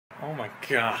Oh my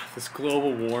god, this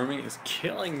global warming is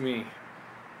killing me.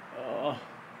 Oh,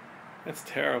 that's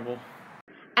terrible.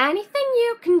 Anything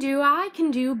you can do, I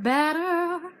can do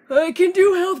better. I can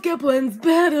do healthcare plans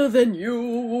better than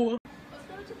you. Let's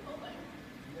go to Chipotle.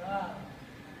 Yeah.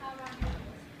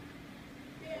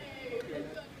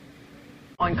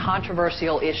 On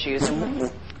controversial issues.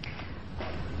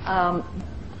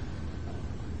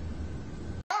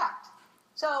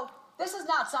 So this is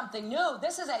not something new.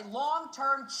 This is a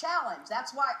long-term challenge.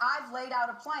 That's why I've laid out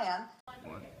a plan.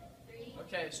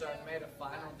 Okay, so I've made a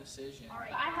final decision. All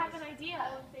right, I have an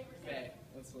idea. Okay,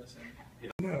 let's listen.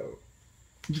 No.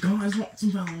 You guys want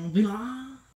some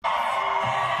vanilla?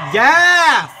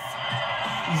 Yes!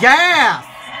 Yes!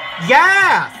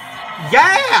 Yes!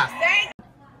 Yes!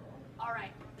 All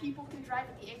right, people can drive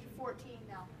at the age of 14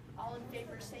 now. All in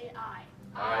favor say aye.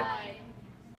 Aye.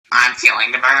 I'm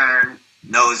feeling the burn.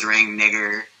 Nose ring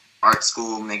nigger. Art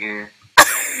school nigger.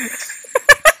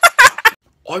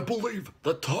 I believe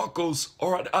that tacos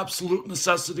are an absolute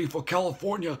necessity for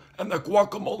California and that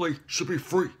guacamole should be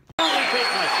free.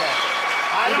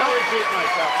 I don't repeat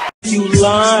myself. You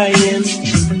lying?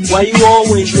 Why you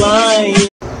always lying?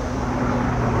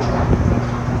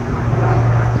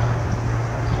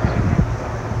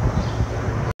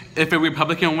 If a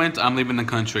Republican wins, I'm leaving the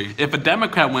country. If a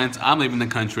Democrat wins, I'm leaving the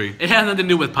country. It has nothing to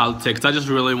do with politics. I just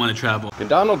really want to travel. Can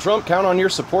Donald Trump count on your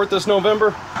support this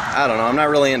November? I don't know. I'm not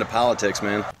really into politics,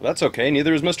 man. That's okay.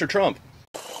 Neither is Mr. Trump.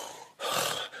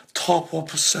 Top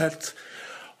 1%.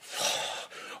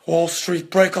 Wall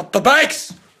Street, break up the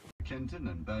banks! Clinton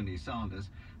and Bernie Sanders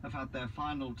have had their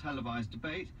final televised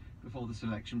debate before the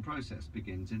selection process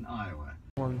begins in Iowa.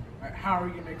 Alright, how are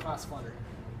we gonna make class funner?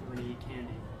 We're gonna eat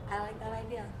candy. I like that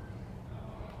idea.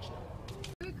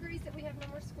 Who agrees that we have no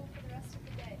more school for the rest of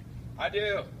the day? I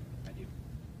do.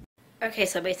 Okay,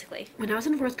 so basically, when I was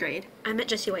in 4th grade, I met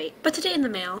Jessie Wait, but today in the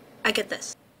mail, I get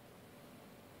this.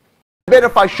 I bet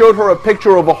if I showed her a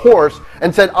picture of a horse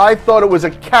and said I thought it was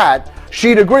a cat,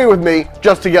 she'd agree with me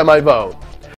just to get my vote.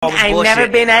 I've never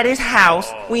been at his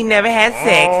house, we never had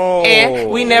sex, and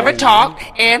we never talked,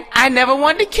 and I never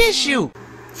wanted to kiss you.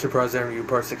 Surprise interview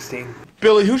part 16.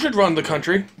 Billy, who should run the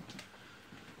country?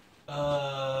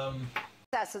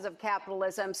 Processes of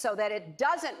capitalism so that it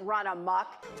doesn't run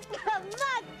amok.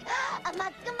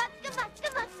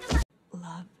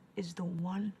 Love is the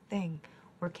one thing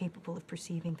we're capable of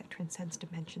perceiving that transcends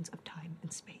dimensions of time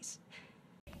and space.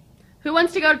 Who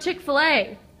wants to go to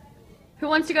Chick-fil-A? Who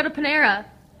wants to go to Panera?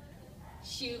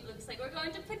 Shoot, looks like we're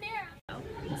going to Panera.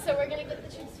 So we're gonna get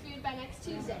the chicks food by next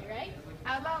Tuesday, right?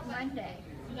 How about Monday?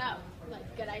 No,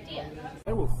 like, good idea.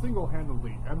 I will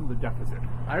single-handedly end the deficit.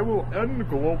 I will end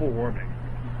global warming.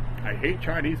 I hate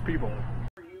Chinese people.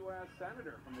 U.S.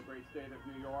 Senator from the great state of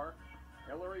New York,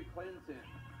 Hillary Clinton,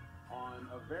 on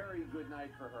a very good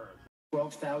night for her.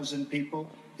 12,000 people.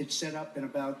 It's set up in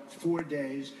about 4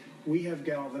 days. We have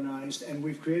galvanized and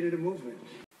we've created a movement.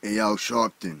 Hey, Al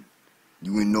Sharpton,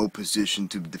 you in no position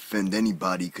to defend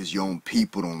anybody because your own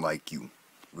people don't like you.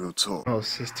 Real talk.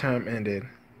 His term ended,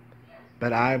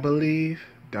 but I believe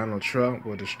Donald Trump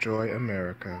will destroy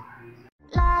America.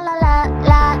 La la la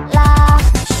la la.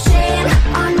 Shame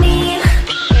on me.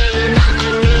 Shame on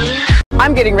me.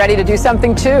 I'm getting ready to do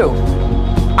something too.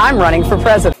 I'm running for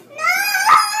president.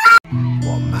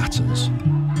 What matters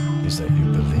is that you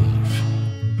believe.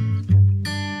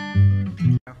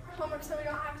 Homework so we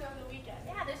don't have to on the weekend.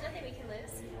 Yeah, there's nothing we can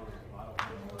lose.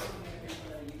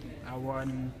 I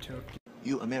want to...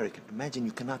 You American, imagine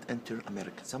you cannot enter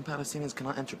America. Some Palestinians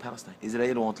cannot enter Palestine.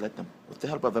 Israel won't let them. With the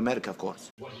help of America, of course.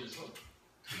 What do you think?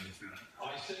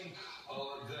 I think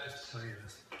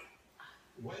that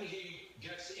when he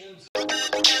gets in...